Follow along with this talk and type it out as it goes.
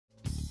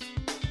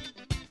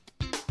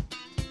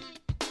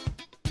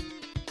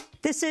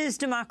This is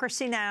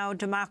Democracy Now!,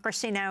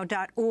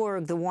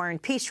 democracynow.org, The War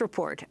and Peace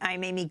Report.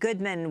 I'm Amy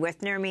Goodman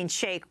with Nermeen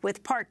Sheikh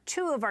with part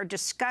 2 of our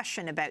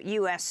discussion about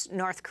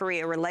U.S.-North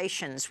Korea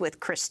relations with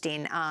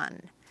Christine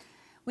Ahn.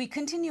 We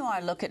continue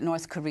our look at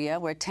North Korea,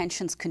 where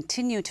tensions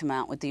continue to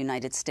mount with the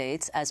United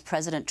States as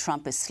President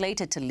Trump is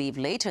slated to leave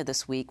later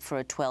this week for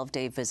a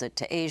 12-day visit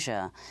to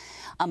Asia.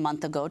 A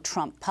month ago,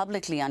 Trump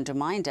publicly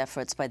undermined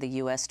efforts by the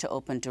U.S. to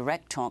open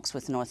direct talks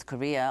with North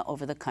Korea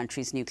over the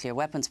country's nuclear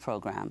weapons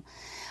program.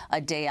 A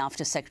day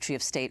after Secretary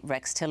of State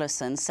Rex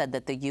Tillerson said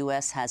that the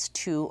U.S. has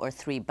 2 or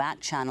 3 back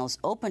channels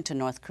open to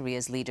North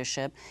Korea's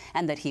leadership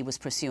and that he was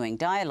pursuing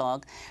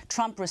dialogue,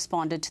 Trump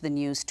responded to the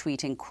news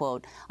tweeting,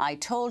 quote, "I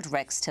told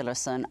Rex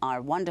Tillerson,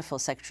 our wonderful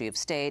Secretary of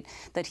State,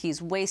 that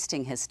he's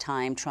wasting his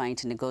time trying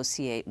to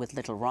negotiate with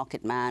little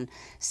rocket man.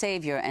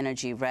 Save your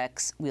energy,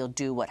 Rex. We'll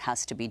do what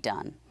has to be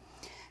done."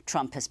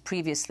 Trump has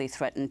previously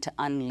threatened to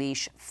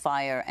unleash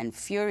fire and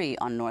fury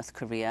on North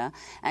Korea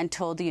and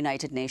told the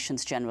United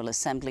Nations General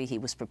Assembly he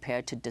was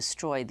prepared to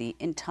destroy the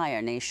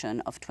entire nation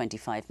of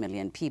 25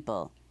 million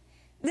people.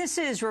 This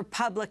is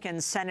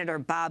Republican Senator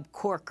Bob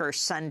Corker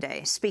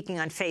Sunday. Speaking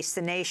on Face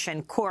the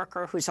Nation,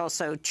 Corker, who's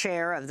also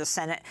chair of the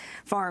Senate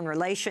Foreign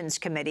Relations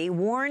Committee,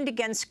 warned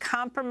against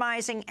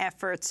compromising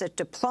efforts at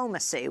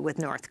diplomacy with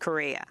North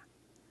Korea.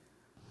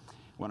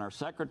 When our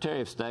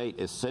Secretary of State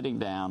is sitting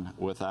down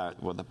with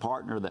the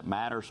partner that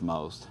matters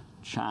most,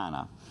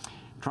 China,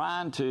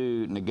 trying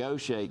to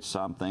negotiate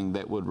something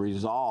that would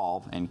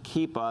resolve and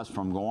keep us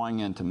from going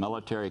into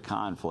military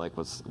conflict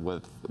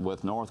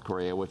with North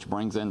Korea, which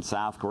brings in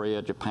South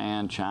Korea,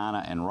 Japan,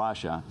 China, and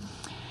Russia,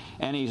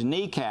 and he's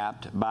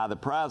kneecapped by the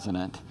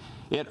president,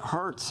 it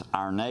hurts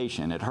our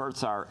nation. It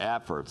hurts our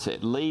efforts.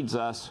 It leads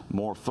us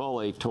more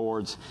fully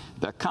towards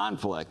the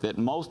conflict that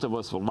most of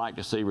us would like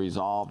to see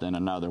resolved in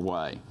another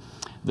way.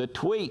 The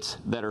tweets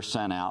that are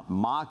sent out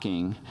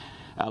mocking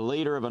a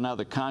leader of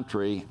another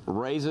country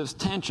raises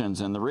tensions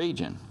in the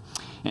region.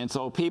 And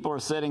so people are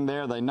sitting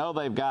there. They know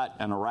they've got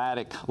an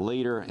erratic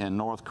leader in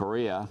North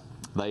Korea.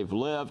 They've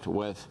lived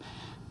with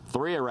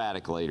 3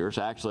 erratic leaders.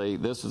 Actually,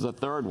 this is a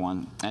 3rd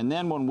one. And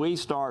then when we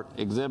start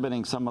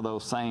exhibiting some of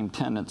those same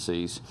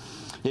tendencies,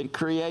 it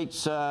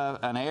creates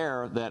an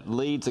air that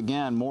leads,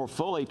 again, more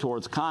fully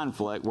towards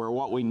conflict, where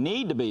what we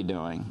need to be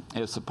doing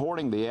is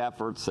supporting the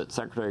efforts that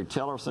Secretary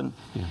Tillerson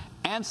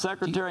and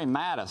Secretary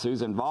Mattis,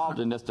 who's involved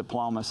in this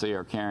diplomacy,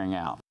 are carrying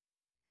out.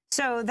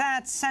 So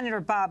that's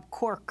Senator Bob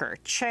Corker,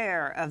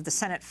 chair of the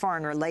Senate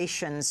Foreign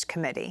Relations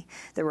Committee,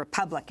 the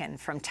Republican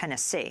from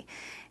Tennessee.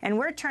 And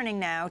we're turning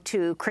now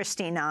to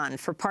Christine Ahn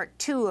for part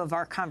 2 of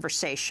our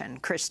conversation.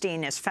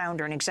 Christine is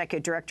founder and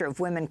executive director of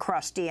Women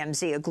Cross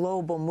DMZ, a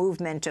global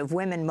movement of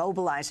women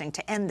mobilizing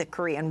to end the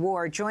Korean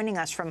War, joining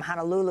us from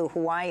Honolulu,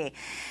 Hawaii.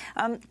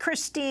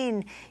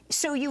 Christine,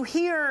 so you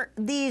hear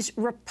these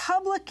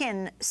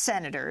Republican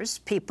senators,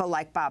 people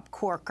like Bob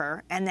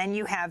Corker, and then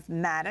you have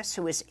Mattis,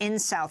 who is in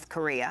South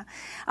Korea,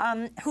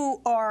 who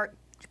are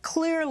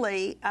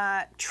clearly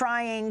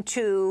trying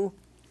to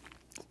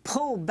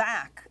pull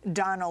back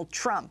Donald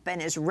Trump and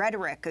his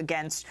rhetoric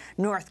against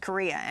North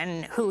Korea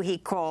and who he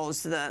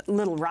calls the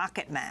little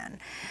rocket man,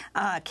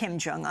 Kim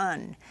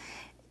Jong-un.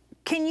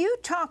 Can you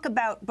talk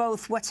about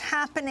both what's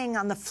happening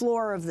on the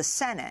floor of the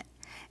Senate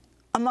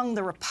among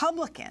the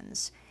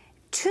Republicans,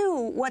 to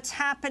what's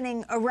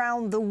happening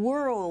around the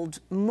world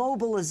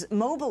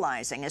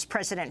mobilizing as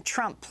President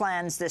Trump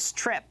plans this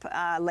trip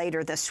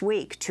later this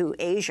week to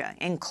Asia,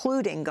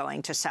 including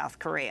going to South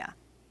Korea?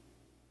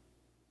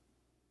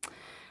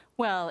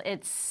 Well,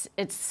 it's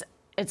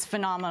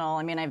phenomenal.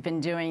 I mean, I've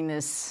been doing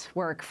this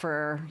work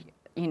for,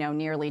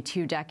 nearly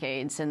 2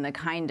 decades, and the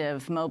kind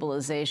of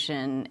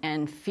mobilization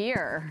and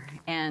fear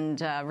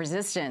and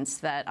resistance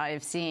that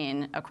I've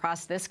seen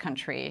across this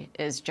country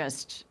is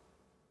just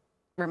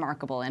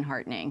remarkable and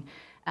heartening.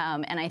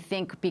 And I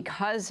think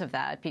because of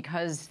that,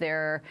 because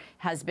there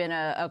has been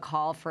a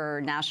call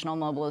for national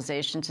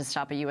mobilization to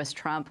stop a U.S.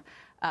 Trump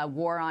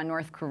war on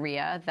North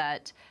Korea,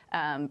 that,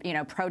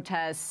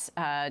 protests,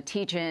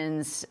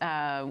 teach-ins,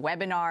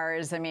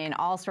 webinars, I mean,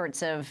 all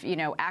sorts of,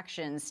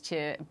 actions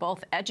to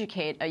both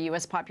educate a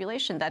U.S.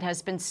 population that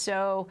has been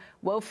so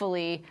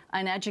woefully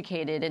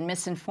uneducated and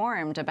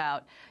misinformed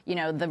about,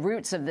 the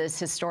roots of this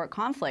historic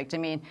conflict. I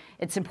mean,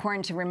 it's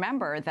important to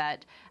remember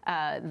that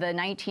the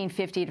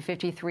 1950 to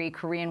 53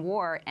 Korean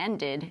War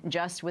ended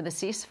just with a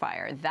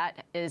ceasefire.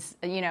 That is,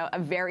 a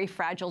very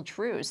fragile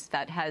truce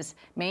that has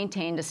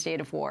maintained a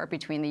state of war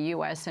between the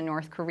U.S. and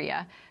North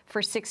Korea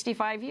for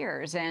 65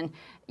 years. And,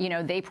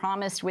 they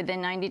promised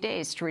within 90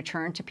 days to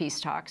return to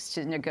peace talks,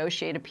 to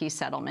negotiate a peace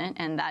settlement,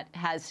 and that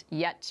has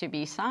yet to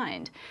be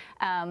signed.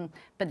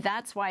 But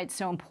that's why it's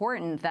so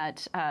important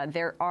that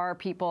there are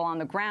people on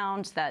the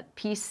ground, that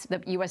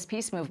the U.S.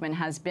 peace movement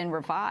has been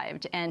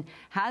revived and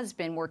has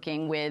been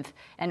working with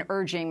and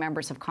urging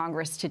members of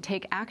Congress to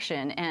take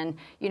action. And,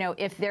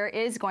 if there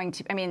is going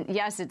to,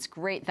 yes, it's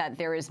great that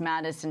there is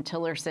Mattis and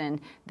Tillerson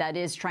that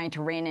is trying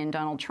to rein in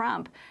Donald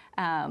Trump.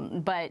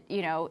 But,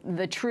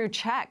 the true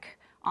check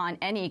on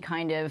any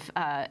kind of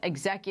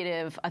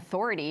executive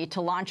authority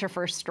to launch a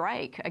first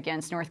strike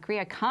against North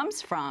Korea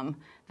comes from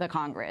the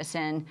Congress.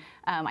 And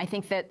I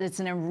think that it's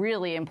a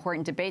really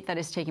important debate that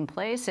is taking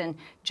place. And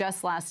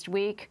just last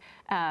week,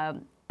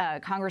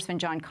 Congressman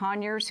John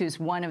Conyers, who's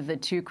one of the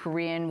 2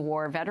 Korean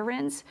War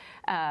veterans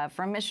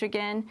from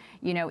Michigan,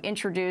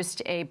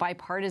 introduced a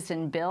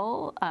bipartisan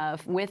bill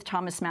with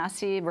Thomas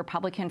Massie,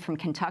 Republican from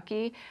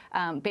Kentucky.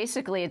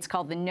 Basically, it's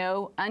called the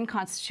No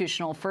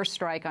Unconstitutional First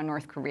Strike on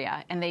North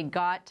Korea. And they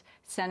got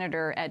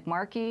Senator Ed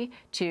Markey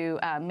to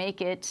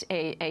make it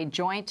a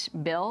joint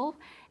bill.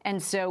 And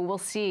so we'll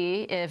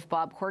see if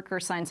Bob Corker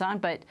signs on.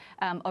 But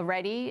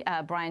already,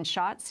 Brian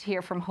Schatz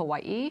here from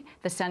Hawaii,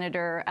 the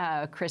Senator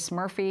Chris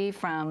Murphy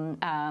from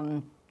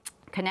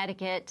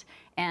Connecticut,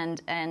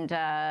 and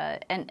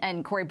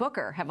Cory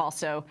Booker have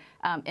also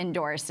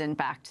endorsed and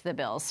backed the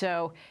bill.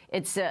 So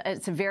it's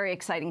a very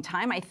exciting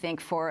time, I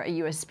think, for a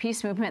U.S.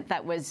 peace movement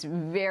that was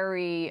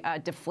very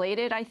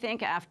deflated, I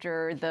think,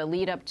 after the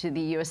lead up to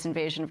the U.S.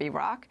 invasion of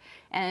Iraq.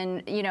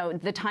 And,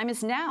 the time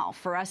is now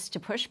for us to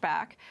push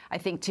back, I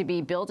think, to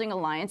be building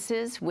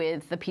alliances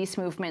with the peace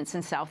movements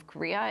in South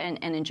Korea and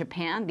in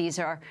Japan. These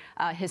are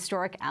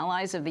historic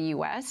allies of the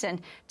U.S.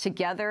 And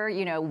together,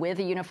 with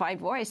a unified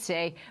voice,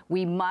 say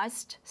we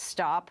must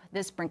stop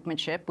this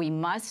brinkmanship. We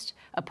must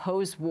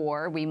oppose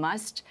war. We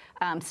must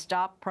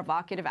stop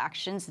provocative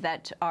actions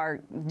that are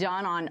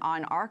done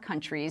on our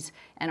countries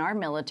and our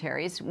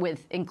militaries,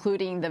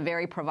 including the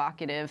very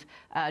provocative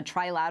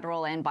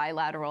trilateral and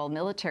bilateral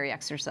military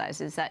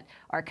exercises that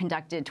are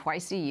conducted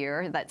twice a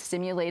year that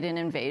simulate an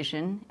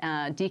invasion,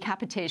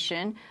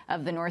 decapitation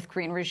of the North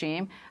Korean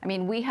regime. I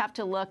mean, we have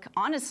to look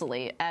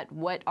honestly at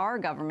what our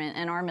government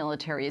and our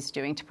military is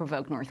doing to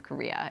provoke North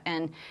Korea.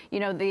 And,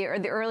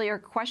 the earlier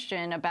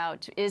question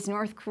about, is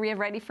North Korea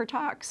ready for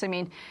talks? I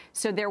mean,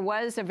 so there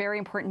was a very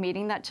important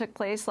meeting that took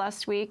place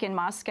last week in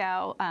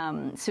Moscow.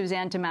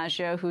 Suzanne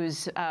DiMaggio,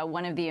 who's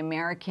one of the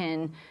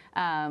American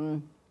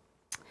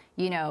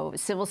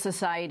civil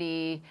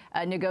society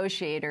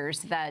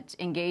negotiators that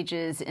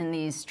engages in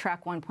these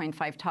Track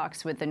 1.5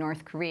 talks with the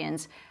North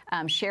Koreans,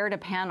 shared a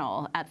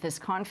panel at this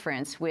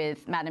conference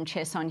with Madam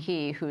Choi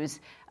Son-hee, who's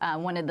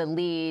one of the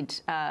lead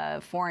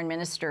foreign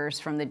ministers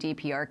from the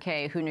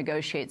DPRK who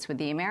negotiates with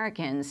the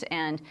Americans.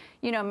 And,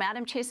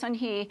 Madam Choi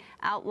Son-hee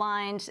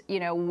outlined,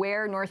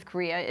 where North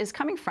Korea is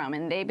coming from.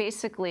 And they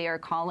basically are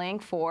calling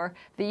for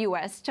the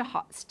U.S.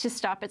 to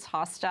stop its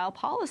hostile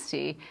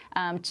policy,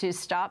 to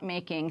stop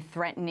making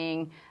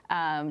threatening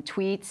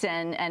tweets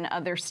and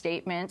other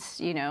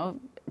statements,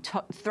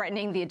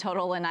 threatening the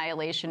total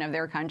annihilation of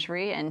their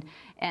country and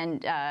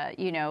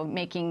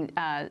making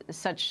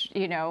such,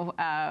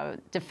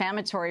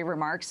 defamatory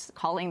remarks,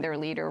 calling their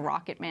leader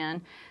Rocket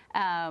Man.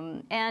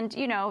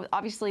 And,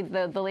 obviously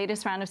the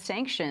latest round of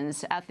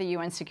sanctions at the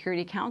UN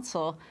Security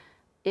Council,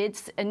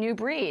 it's a new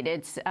breed.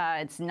 It's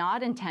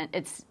not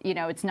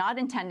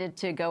intended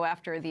to go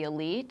after the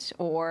elite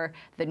or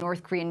the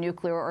North Korean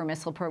nuclear or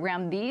missile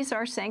program. These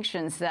are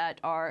sanctions that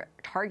are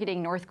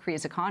targeting North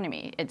Korea's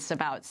economy. It's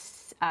about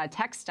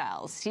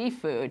textiles,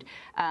 seafood,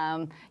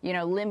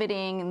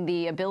 limiting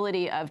the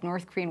ability of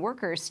North Korean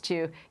workers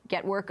to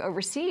get work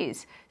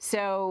overseas.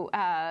 So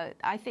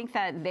I think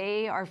that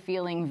they are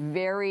feeling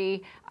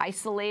very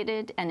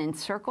isolated and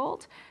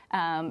encircled.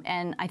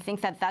 And I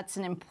think that that's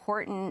an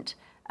important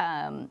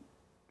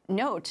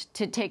note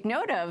to take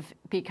note of,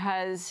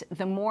 because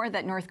the more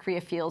that North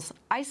Korea feels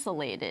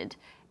isolated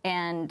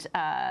and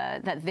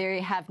that they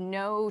have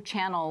no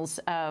channels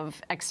of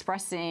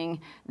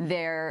expressing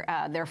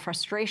their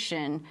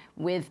frustration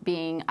with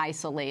being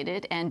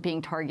isolated and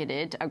being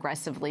targeted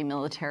aggressively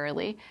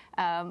militarily,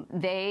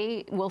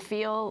 they will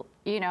feel,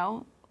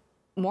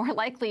 more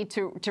likely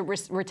to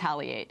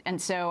retaliate.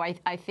 And so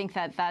I think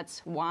that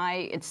that's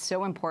why it's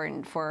so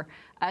important for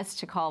us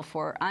to call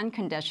for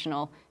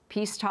unconditional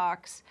peace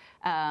talks,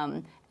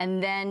 and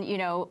then,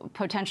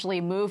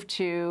 potentially move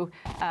to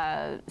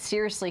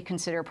seriously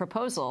consider a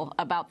proposal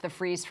about the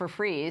freeze for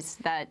freeze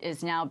that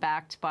is now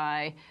backed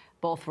by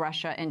both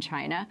Russia and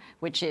China,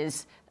 which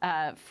is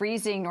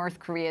freezing North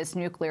Korea's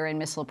nuclear and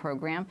missile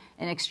program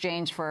in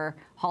exchange for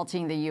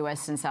halting the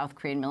U.S. and South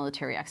Korean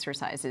military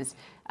exercises.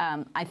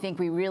 I think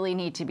we really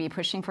need to be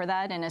pushing for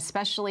that, and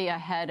especially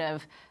ahead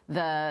of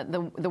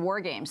the war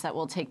games that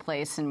will take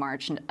place in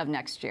March of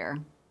next year.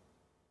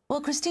 Well,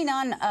 Christine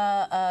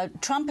An,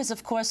 Trump is,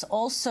 of course,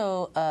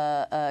 also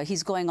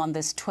he's going on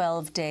this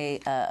 12-day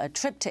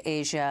trip to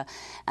Asia,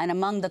 and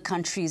among the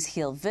countries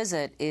he'll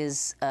visit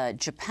is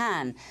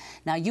Japan.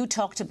 Now, you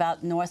talked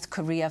about North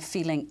Korea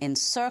feeling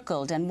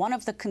encircled, and one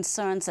of the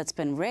concerns that's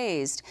been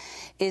raised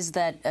is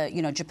that,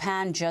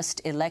 Japan just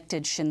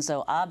elected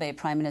Shinzo Abe,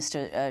 Prime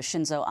Minister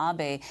Shinzo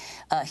Abe,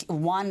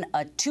 won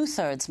a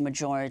two-thirds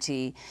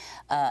majority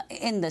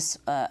in this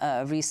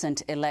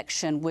recent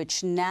election,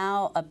 which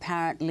now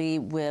apparently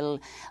will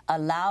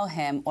allow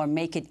him or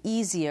make it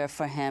easier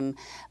for him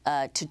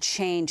to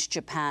change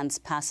Japan's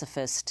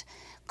pacifist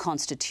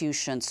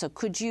constitution. So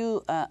could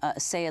you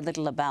say a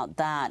little about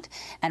that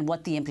and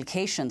what the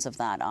implications of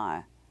that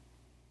are?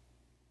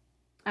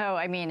 Oh,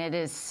 I mean, it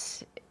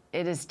is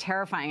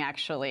terrifying,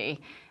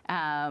 actually.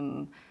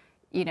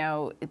 You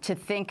know, to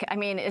think, I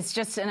mean, it's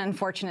just an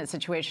unfortunate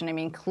situation. I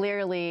mean,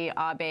 clearly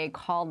Abe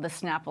called the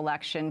snap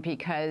election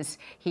because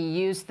he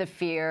used the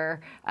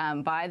fear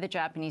by the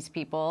Japanese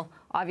people,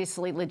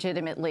 obviously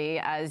legitimately,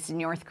 as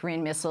North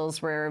Korean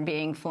missiles were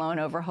being flown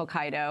over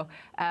Hokkaido,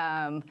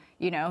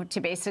 you know, to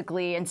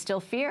basically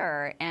instill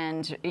fear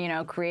and, you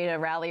know, create a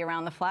rally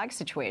around the flag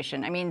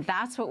situation. I mean,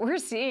 that's what we're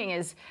seeing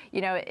is,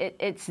 you know,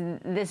 it's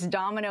this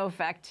domino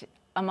effect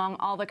among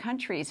all the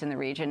countries in the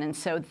region. And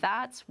so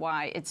that's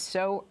why it's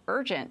so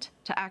urgent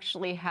to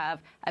actually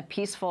have a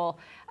peaceful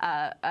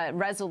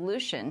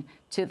resolution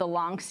to the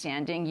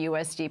longstanding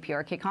U.S.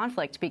 DPRK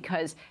conflict,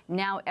 because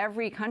now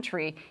every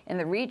country in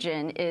the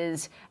region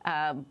is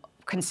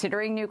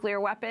considering nuclear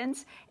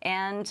weapons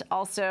and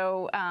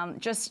also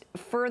just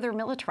further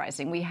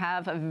militarizing. We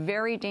have a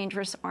very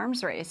dangerous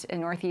arms race in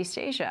Northeast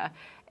Asia.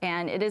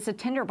 And it is a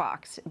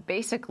tinderbox,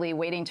 basically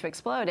waiting to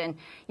explode. And,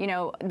 you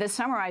know, this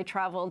summer I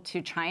traveled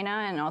to China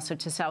and also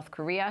to South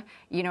Korea.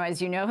 You know,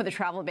 as you know, the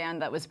travel ban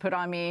that was put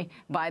on me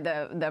by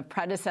the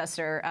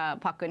predecessor,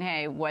 Park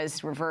Geun-hye,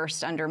 was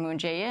reversed under Moon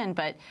Jae-in.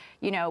 But,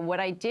 you know, what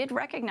I did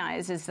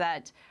recognize is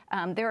that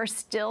there are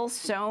still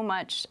so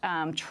much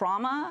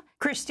trauma.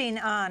 Christine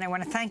Ahn, I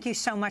want to thank you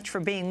so much for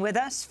being with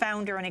us,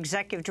 founder and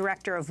executive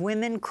director of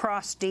Women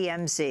Cross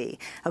DMZ,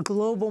 a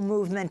global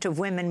movement of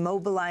women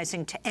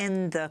mobilizing to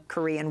end the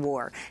Korean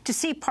War. To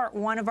see part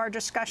 1 of our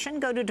discussion,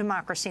 go to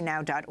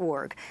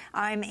democracynow.org.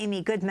 I'm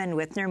Amy Goodman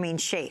with Nermeen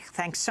Sheikh.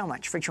 Thanks so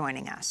much for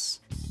joining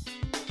us.